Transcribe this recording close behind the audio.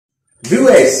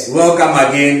Viewers, welcome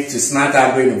again to Smart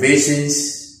Agro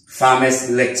Innovations Farmers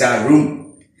Lecture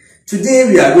Room. Today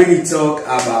we are going to talk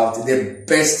about the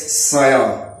best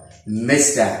soil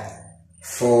mixture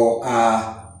for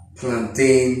our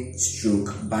plantain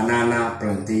stroke banana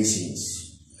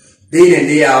plantations. Day in and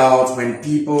day out, when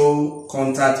people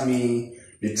contact me,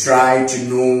 they try to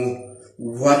know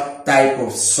what type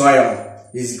of soil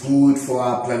is good for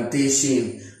our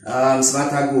plantation.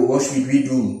 Smart Agro, what should we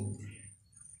do?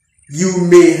 You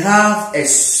may have a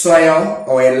soil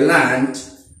or a land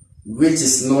which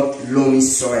is not loamy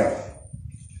soil.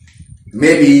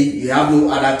 Maybe you have no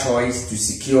other choice to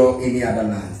secure any other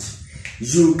land.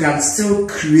 You can still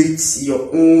create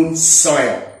your own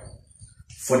soil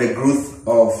for the growth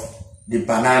of the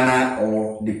banana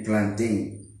or the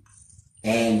plantain,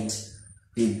 and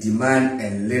it demands a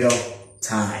little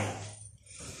time.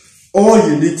 All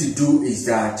you need to do is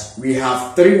that we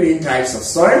have three main types of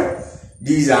soil.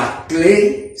 These are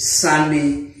clay,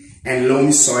 sandy, and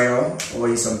loamy soil, or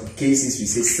in some cases we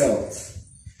say silt.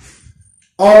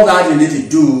 All that you need to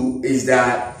do is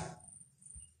that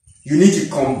you need to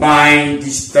combine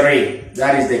these three.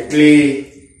 That is the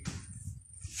clay,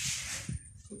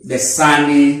 the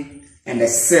sandy, and the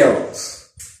silt.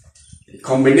 The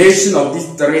combination of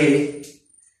these three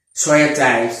soil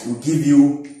types will give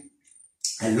you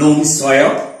a loamy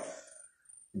soil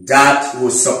that will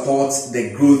support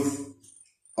the growth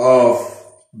of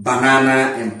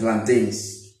banana and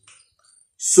plantains.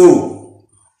 So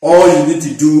all you need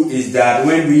to do is that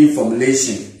when doing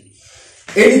formulation,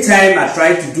 anytime I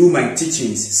try to do my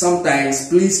teachings, sometimes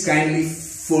please kindly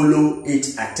follow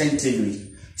it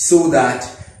attentively so that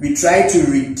we try to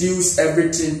reduce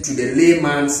everything to the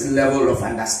layman's level of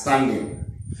understanding.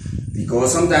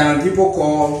 Because sometimes when people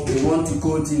call, they want to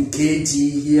quote in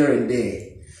kg here and there.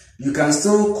 You can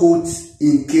still quote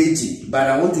in kg, but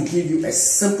I want to give you a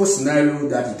simple scenario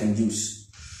that you can use.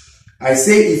 I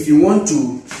say if you want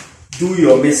to do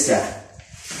your mixture,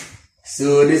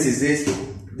 so this is it,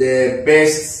 the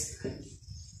best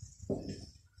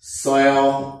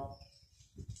soil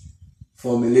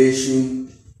formulation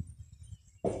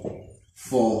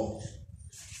for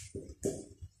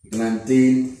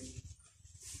plantain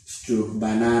stroke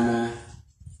banana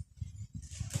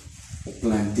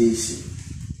plantation.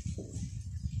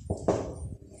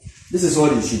 This is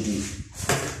what you should do.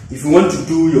 If you want to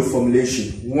do your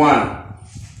formulation, one,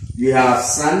 you have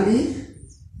sandy,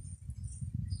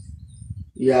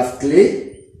 you have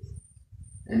clay,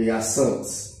 and you have silt.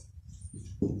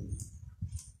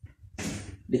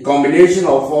 The combination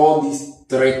of all these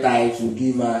three types will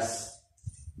give us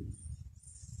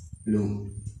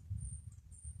loam.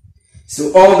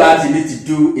 So all that you need to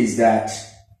do is that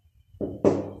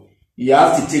you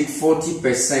have to take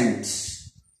 40%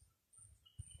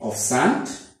 of sand,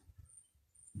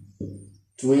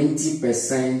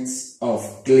 20%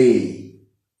 of clay.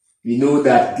 We know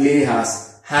that clay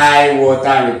has high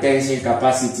water retention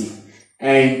capacity,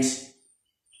 and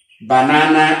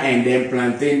banana and then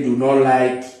plantain do not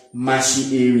like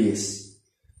marshy areas.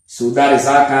 So that is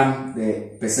how come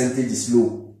the percentage is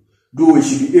low. Though it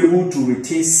should be able to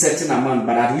retain certain amount,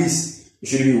 but at least it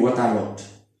should be waterlogged.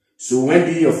 So when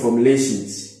doing your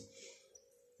formulations,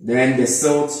 then the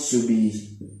silt should be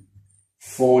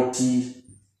 40%.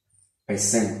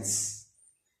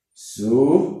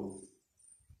 So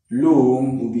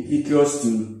loam will be equals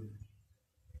to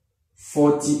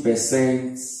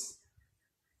 40%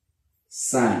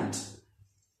 sand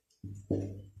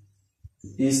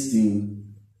is to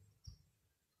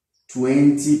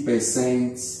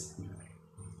 20%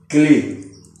 clay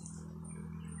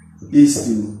is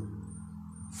to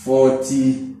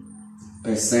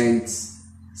 40%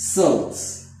 silt,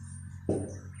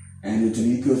 and it will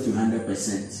be equal to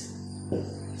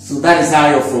 100%. So that is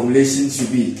how your formulation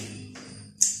should be.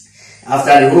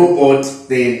 After the whole board,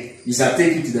 then you shall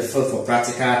take it to the field for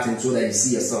practical things so that you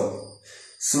see yourself.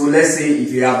 So let's say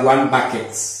if you have 1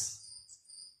 bucket,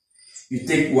 you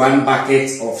take 1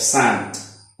 bucket of sand,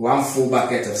 1 full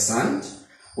bucket of sand,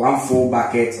 1 full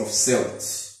bucket of silt.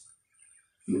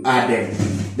 You add them.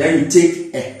 Then you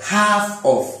take a half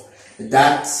of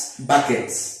that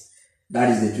bucket. That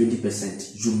is the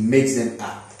 20%. You mix them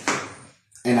up.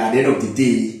 And at the end of the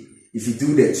day, if you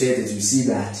do the test, you see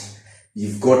that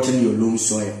you've gotten your loam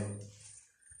soil.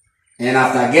 And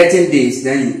after getting this,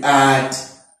 then you add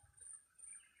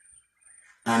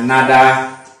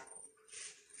another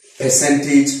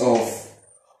percentage of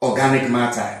organic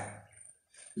matter.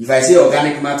 If I say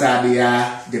organic matter, they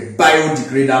are the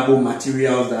biodegradable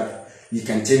materials that you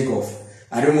can think of.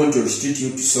 I don't want to restrict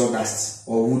you to sawdust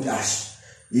or wood ash.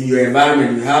 In your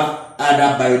environment, you have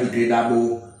other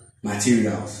biodegradable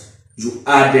materials. you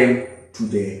add them to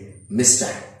the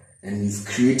mixture, and you've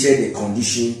created a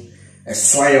condition, a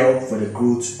soil for the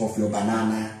growth of your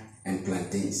banana and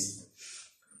plantains.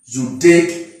 You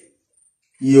dig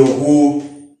your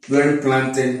hole during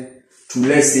planting to,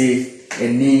 let's say, a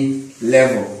knee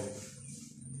level.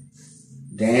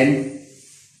 Then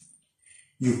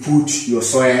you put your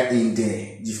soil in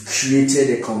there. You've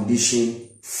created a condition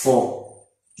for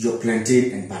your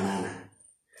plantain and banana.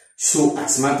 So at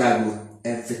Smart Agro,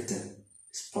 everything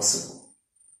is possible.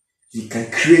 You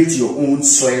can create your own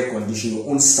soil condition, your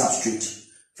own substrate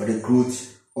for the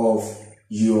growth of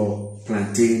your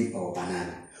plantain or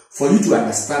banana. For you to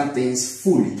understand things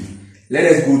fully, let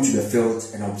us go to the field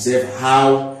and observe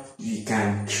how you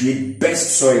can create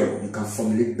best soil, you can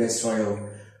formulate best soil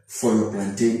for your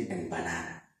plantain and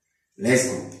banana. Let's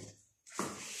go.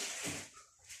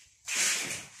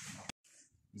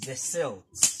 The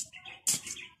cells.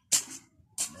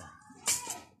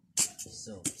 The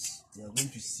cells. You are going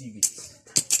to sieve it.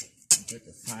 You get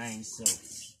the fine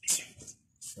cells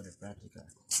for the practical.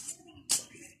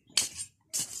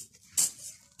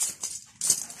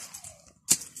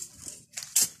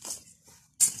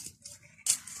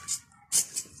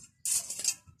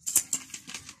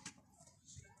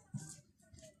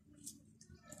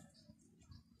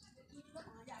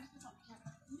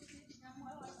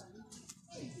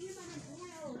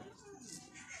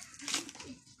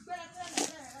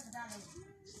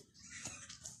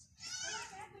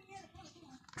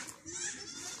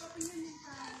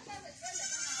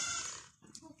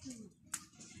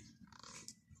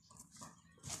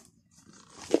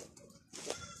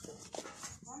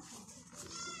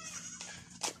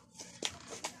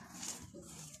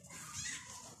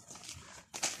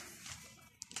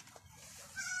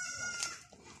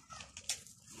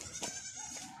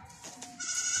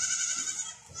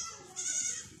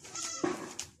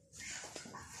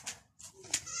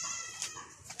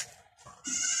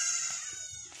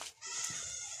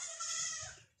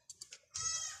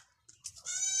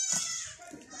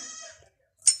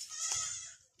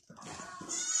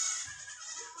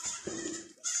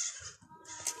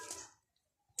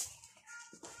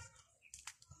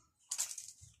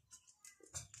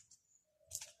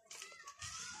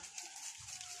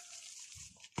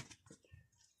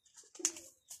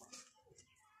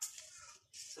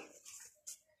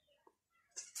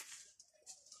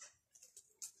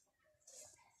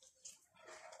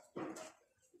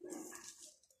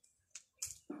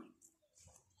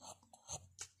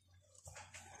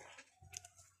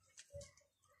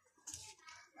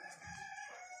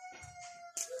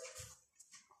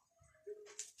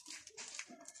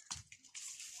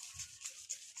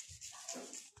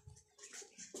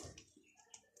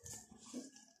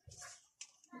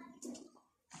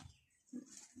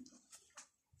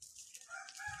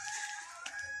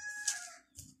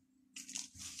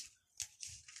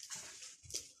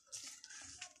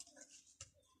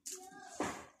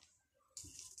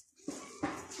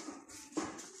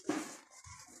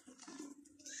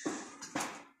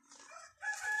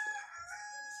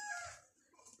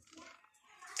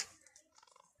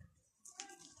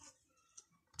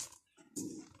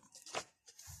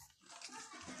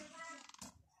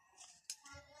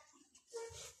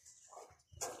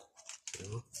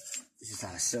 This is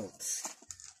our cells.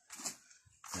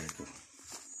 Very good.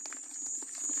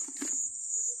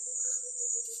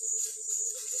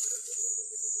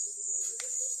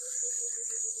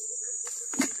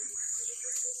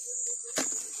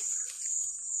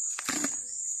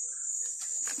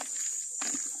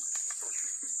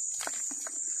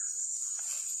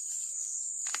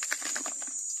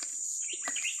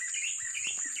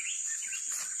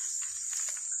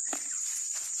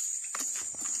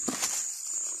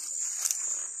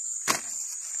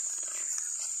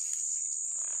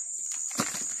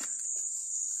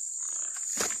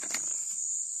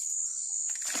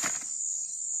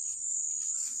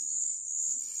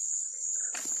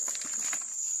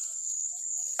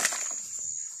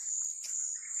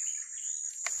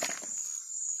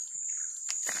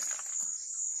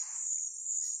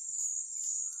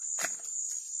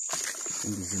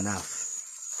 It is enough.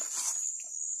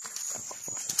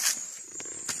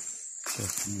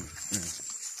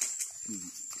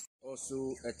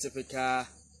 Also a typical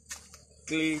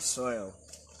clay soil.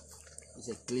 It's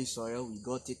a clay soil. We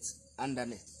got it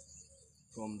underneath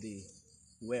from the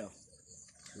well.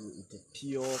 So it's a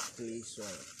pure clay soil.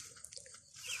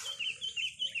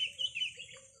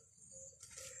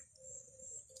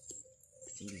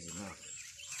 It is enough.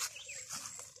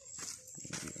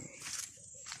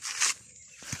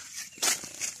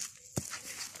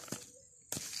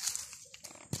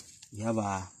 We have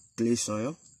our clay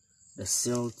soil, the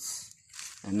silt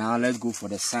And now let's go for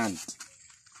the sand.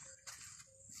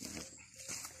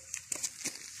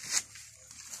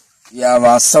 We have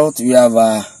our salt, we have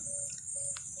our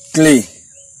clay.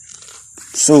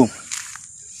 So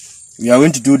we are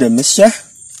going to do the mixture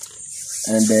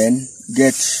and then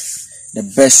get the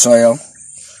best soil,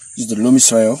 use the loamy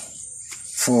soil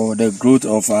for the growth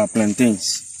of our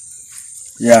plantains.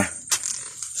 Yeah,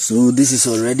 so this is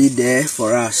already there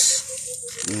for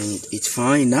us and it's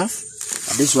fine enough.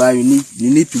 That's why you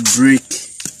need to break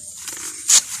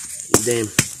them.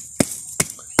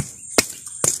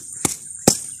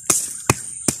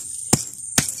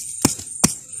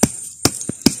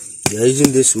 We are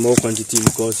using this small quantity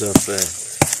because of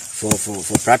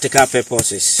for practical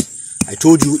purposes. I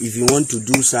told you if you want to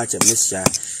do such a mixture,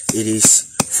 it is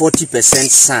 40%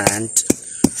 sand,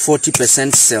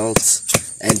 40% salt,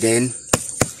 and then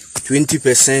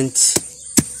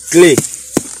 20% clay.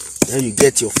 Then you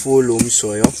get your full loamy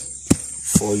soil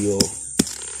for your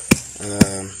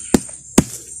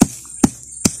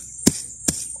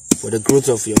for the growth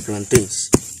of your plantains.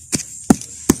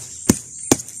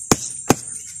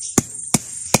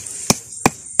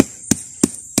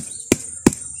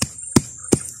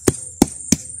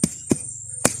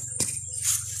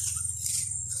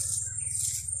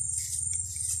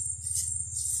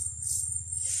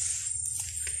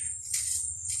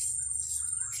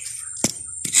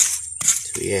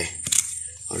 So yeah,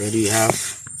 already we have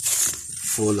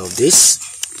full of this.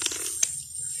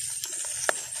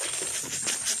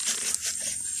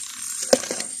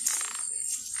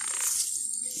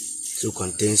 To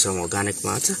contain some organic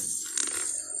matter.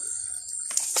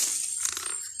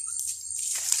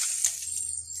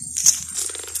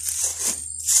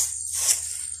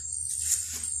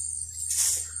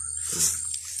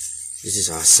 This is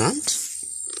our sand.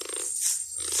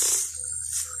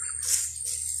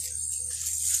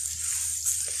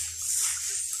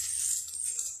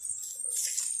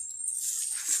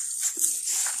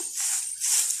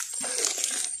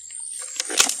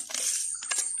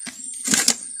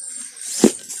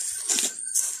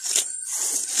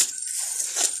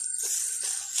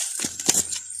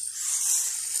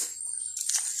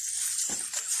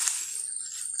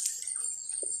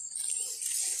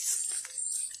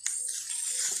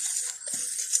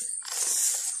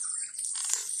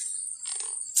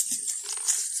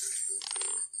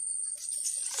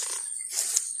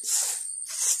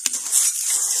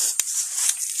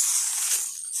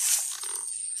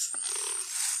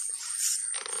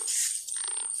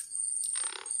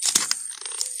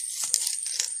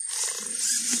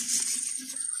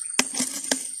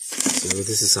 So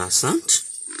this is our sand.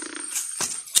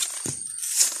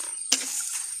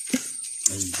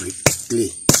 And break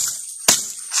clay.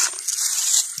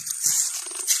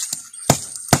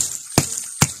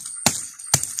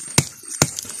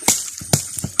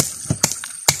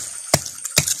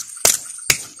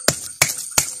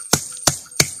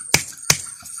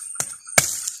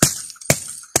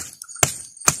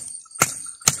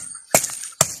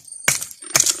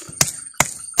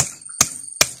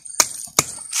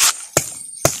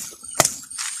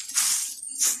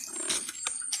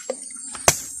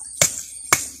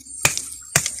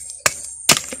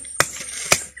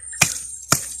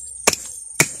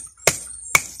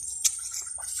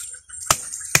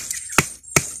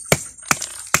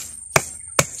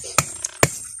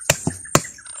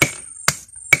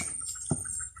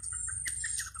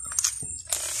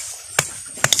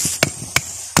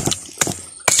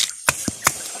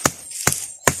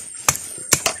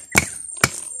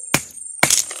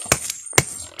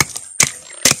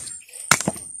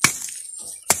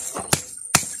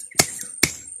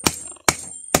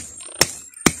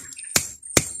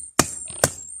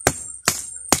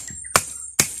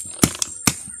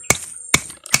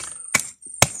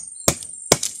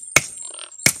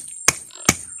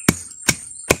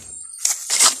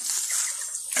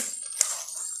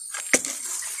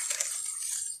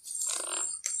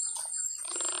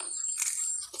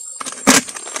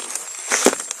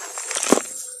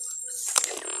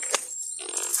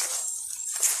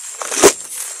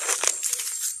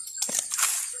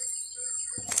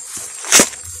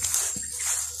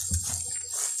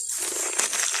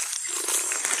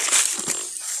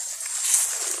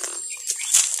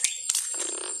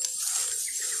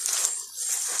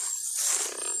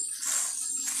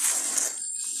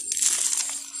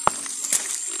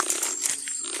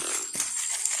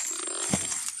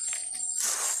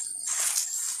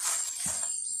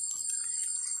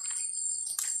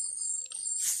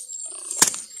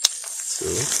 So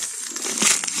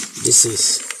this is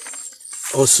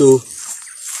also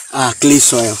our clay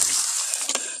soil.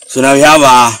 So now we have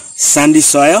our sandy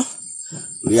soil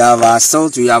We have our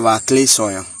salt, we have our clay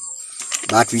soil,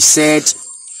 but we said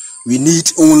we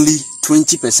need only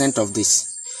 20% of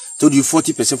this. Told you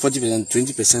 40%, 40%,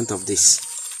 20% of this.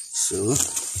 So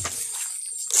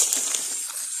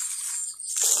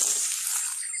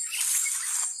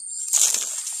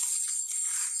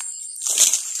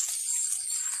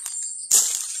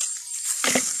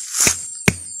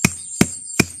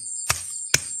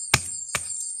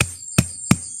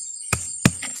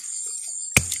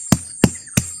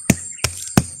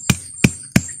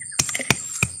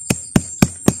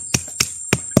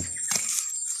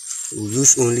we'll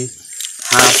use only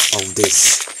half of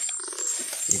this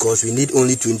because we need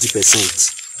only 20%.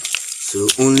 So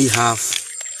only half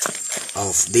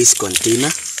of this container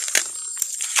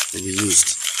will be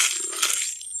used.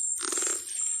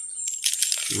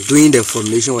 Doing the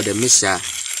formulation of the mixture,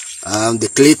 the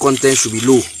clay content should be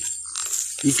low.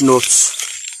 If not,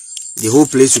 the whole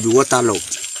place will be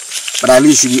waterlogged. But at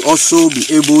least you will also be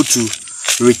able to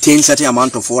retain certain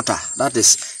amount of water. That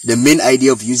is the main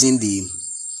idea of using the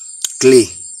clay.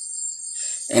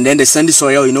 And then the sandy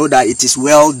soil, you know that it is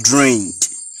well drained.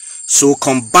 So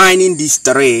combining these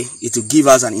three, it will give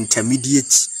us an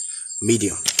intermediate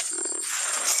medium.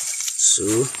 So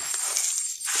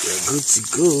we're good to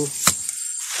go.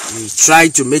 We try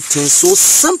to make things so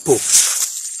simple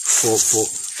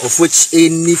of which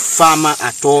any farmer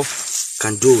at all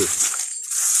can do it.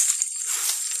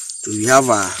 So we have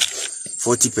a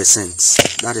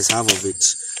 40%. That is half of it.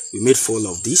 We made 4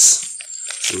 of this.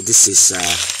 So this is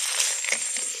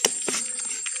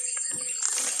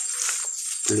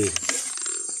clay.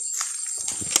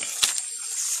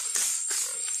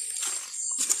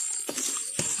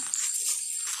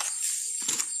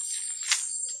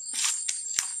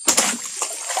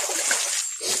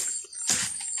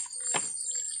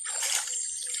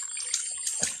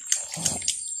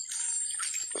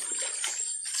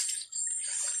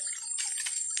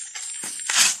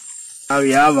 Now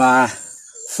we have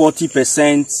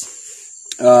 40%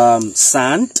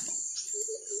 sand,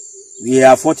 we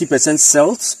have 40%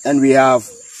 silt, and we have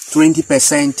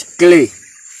 20% clay.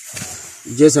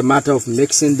 Just a matter of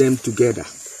mixing them together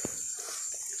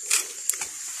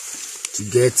to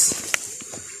get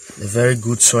the very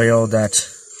good soil that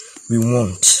we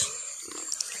want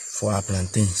for our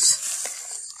plantains.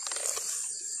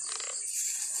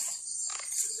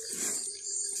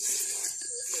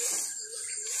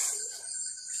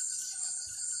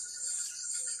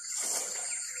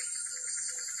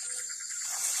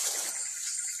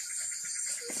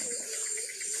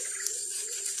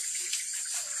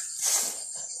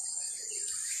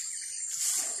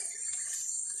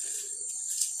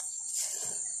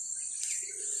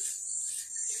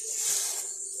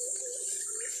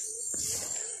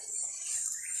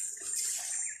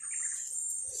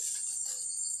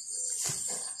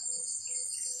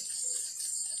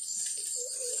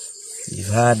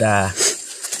 You've had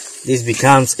this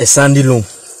becomes a sandy loam.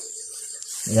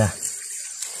 Yeah,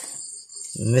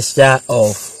 mixture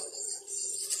of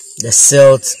the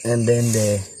silt and then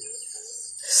the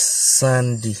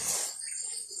sandy.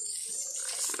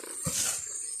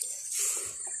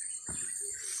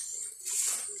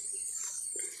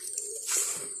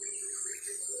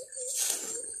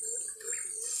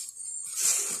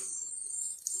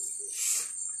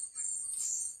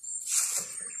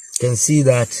 You can see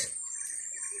that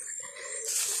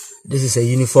this is a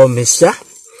uniform mixture.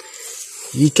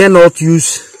 You cannot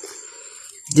use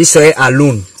this soil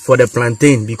alone for the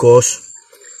plantain because,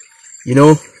 you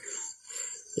know,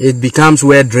 it becomes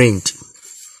well drained.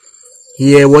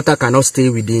 Here water cannot stay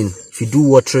within. If you do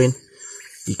watering,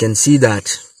 you can see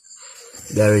that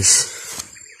there is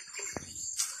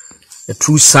a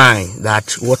true sign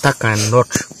that water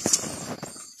cannot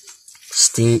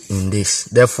stay in this.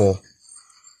 Therefore,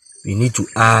 we need to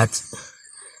add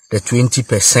the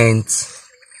 20%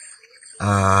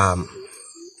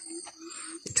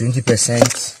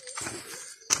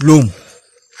 loam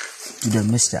to the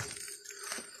mixture.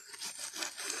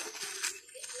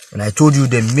 And I told you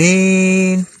the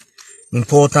main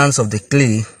importance of the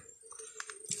clay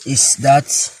is that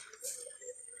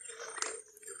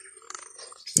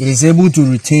it is able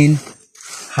to retain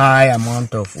high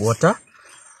amount of water,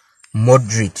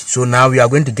 moderate. So now we are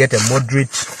going to get a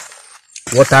moderate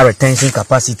water retention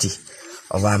capacity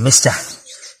of our mixture.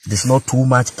 It is not too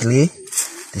much clay,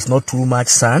 it is not too much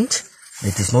sand,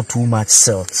 it is not too much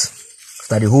silt.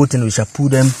 After the whole thing, we shall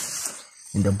put them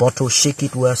in the bottle, shake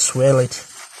it well, swirl it,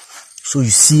 so you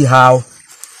see how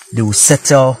they will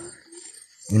settle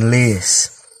in layers.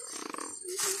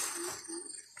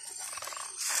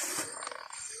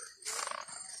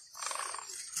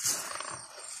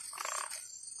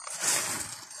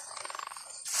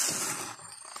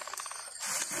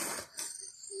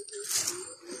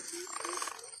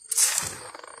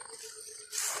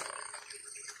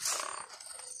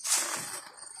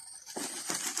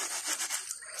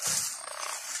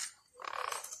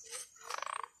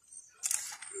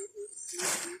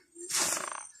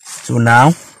 So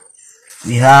now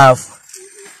we have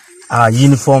our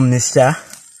uniform mixture.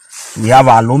 We have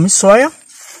our loamy soil.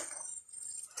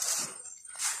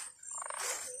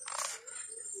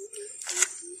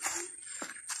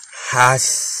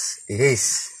 As it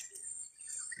is,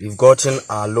 we've gotten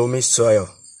our loamy soil.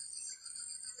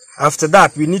 After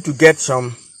that, we need to get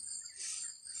some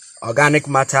organic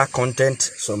matter content,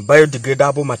 some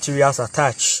biodegradable materials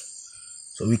attached.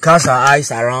 So we cast our eyes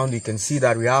around, you can see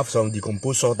that we have some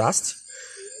decomposed sawdust.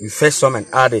 We fetch some and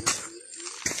add it.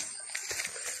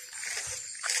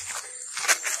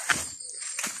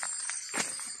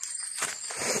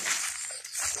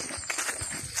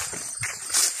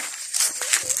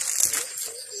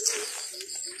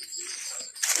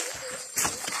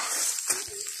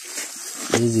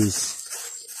 This is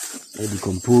a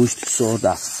decomposed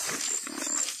sawdust.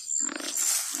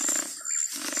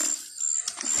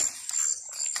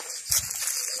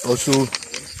 Also 100%,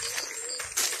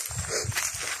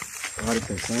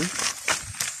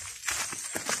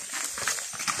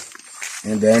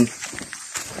 and then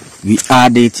we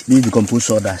add it, this decomposed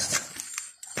sawdust.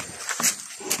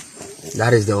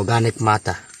 That is the organic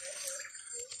matter.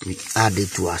 We add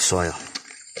it to our soil.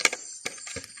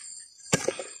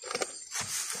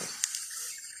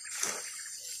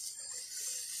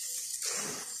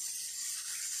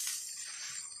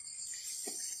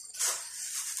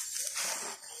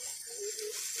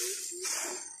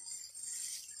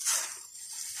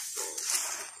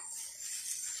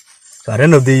 So at the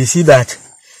end of the day, you see that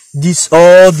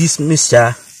all this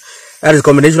mixture, that is a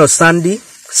combination of sandy,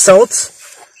 salt,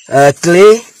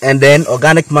 clay, and then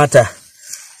organic matter.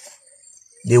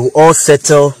 They will all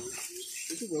settle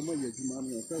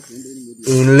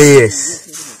in layers.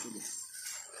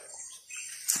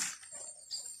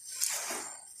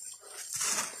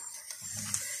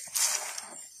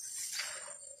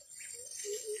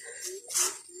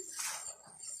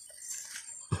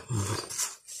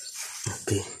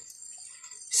 Okay.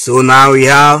 So now we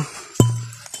have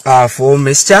our full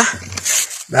mixture.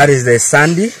 That is the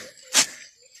sandy,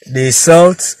 the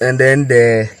salt, and then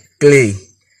the clay.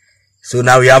 So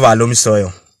now we have our loamy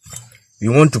soil. We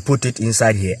want to put it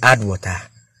inside here, add water,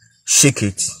 shake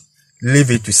it, leave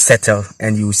it to settle,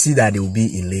 and you will see that it will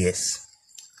be in layers.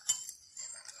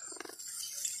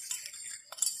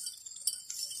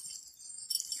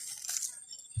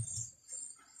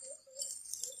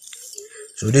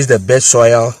 So this is the best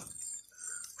soil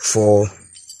for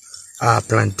our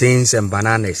plantains and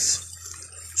bananas.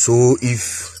 So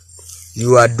if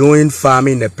you are doing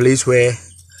farming in a place where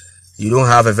you don't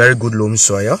have a very good loamy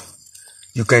soil,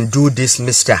 you can do this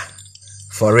mixture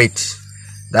for it.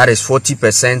 That is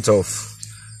 40%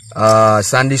 of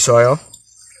sandy soil,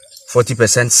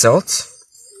 40% salt,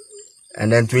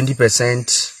 and then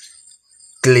 20%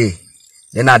 clay.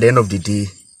 Then at the end of the day,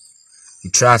 you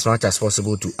try as much as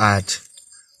possible to add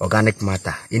organic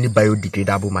matter, any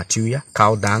biodegradable material,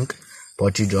 cow dung,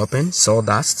 poultry dropping,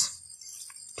 sawdust,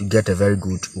 to get a very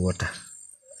good water.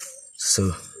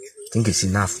 So I think it's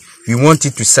enough. We want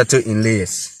it to settle in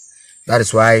layers. That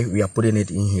is why we are putting it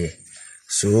in here.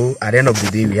 So at the end of the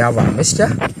day, we have our mixture.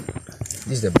 This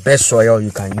is the best soil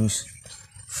you can use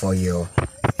for your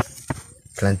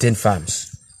plantain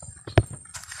farms.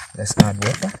 Let's add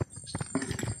water.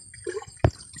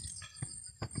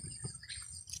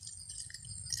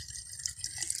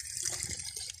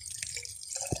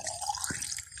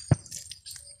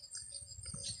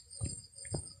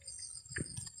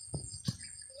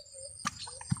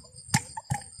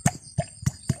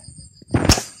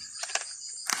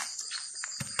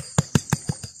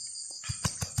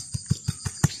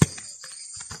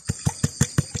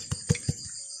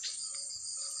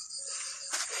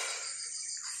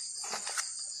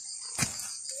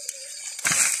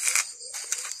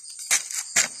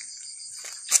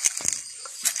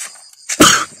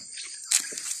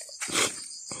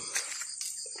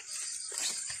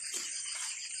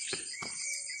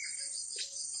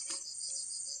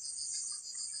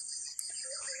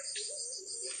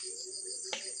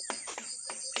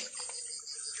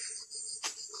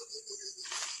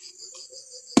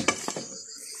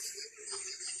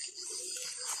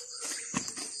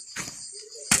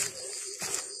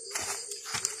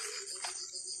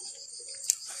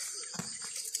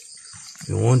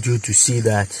 We want you to see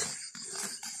that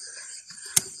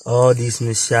all this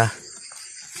mixture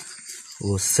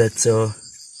will settle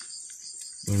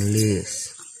in layers.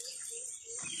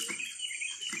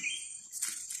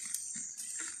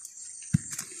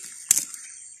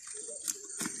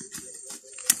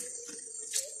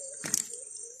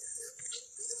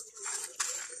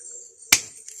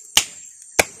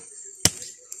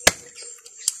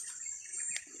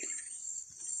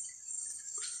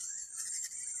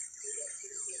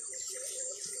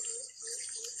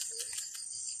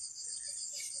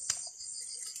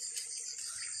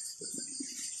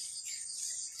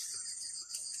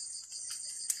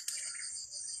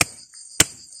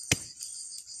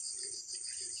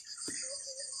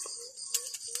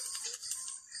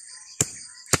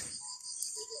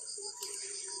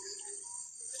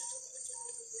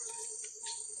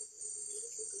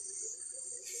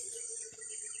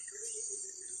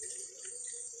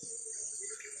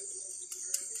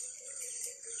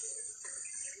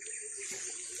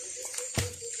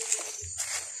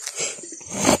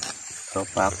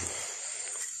 top up.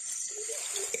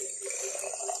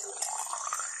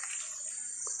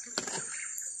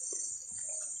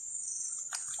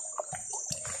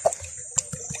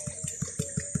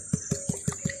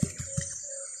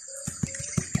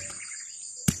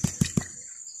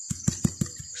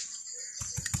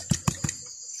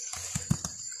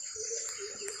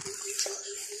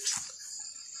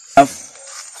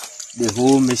 The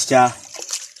whole mixture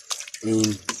in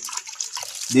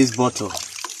this bottle.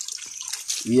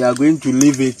 We are going to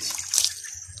leave it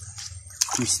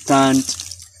to stand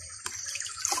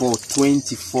for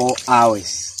 24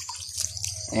 hours,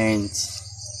 and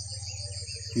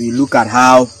we look at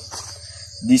how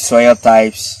these soil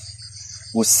types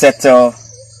will settle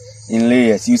in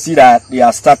layers. You see that they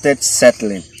have started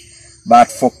settling,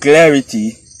 but for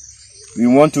clarity we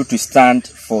want it to stand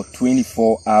for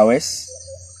 24 hours,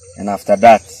 and after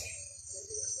that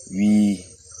we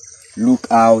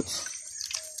look out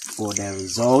for the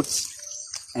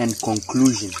results and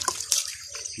conclusion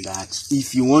that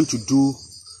if you want to do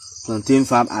plantain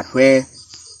farm at where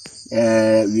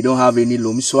we don't have any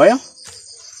loamy soil,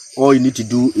 all you need to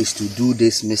do is to do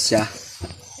this mixture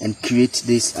and create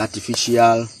this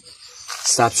artificial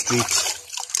substrate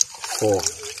for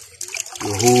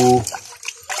the whole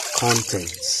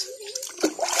contents.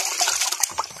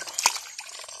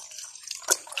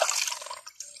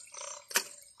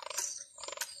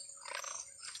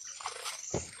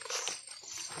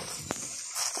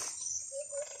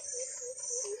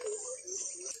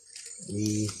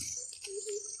 We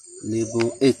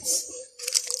label it.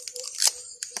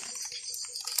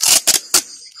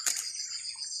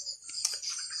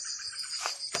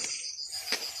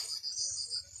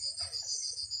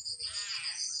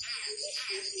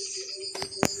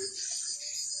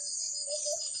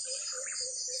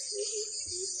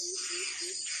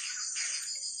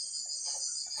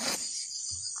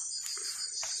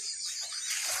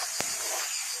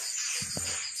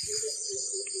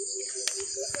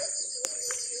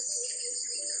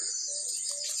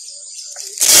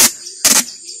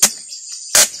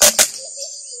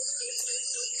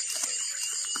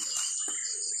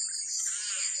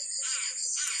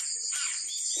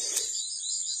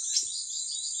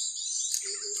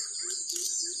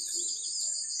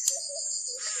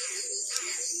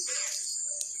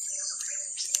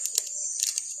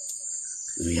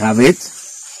 We have it.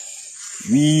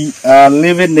 We are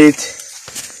leaving it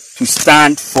to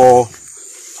stand for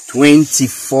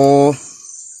 24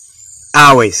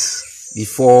 hours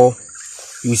before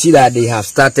you see that they have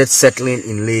started settling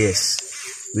in layers.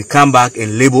 We come back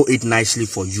and label it nicely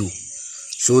for you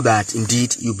so that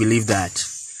indeed you believe that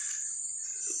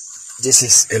this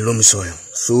is a loamy soil.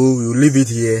 So we will leave it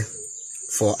here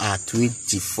for our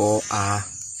 24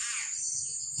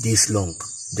 days long.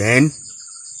 Then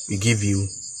we give you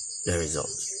the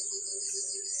results.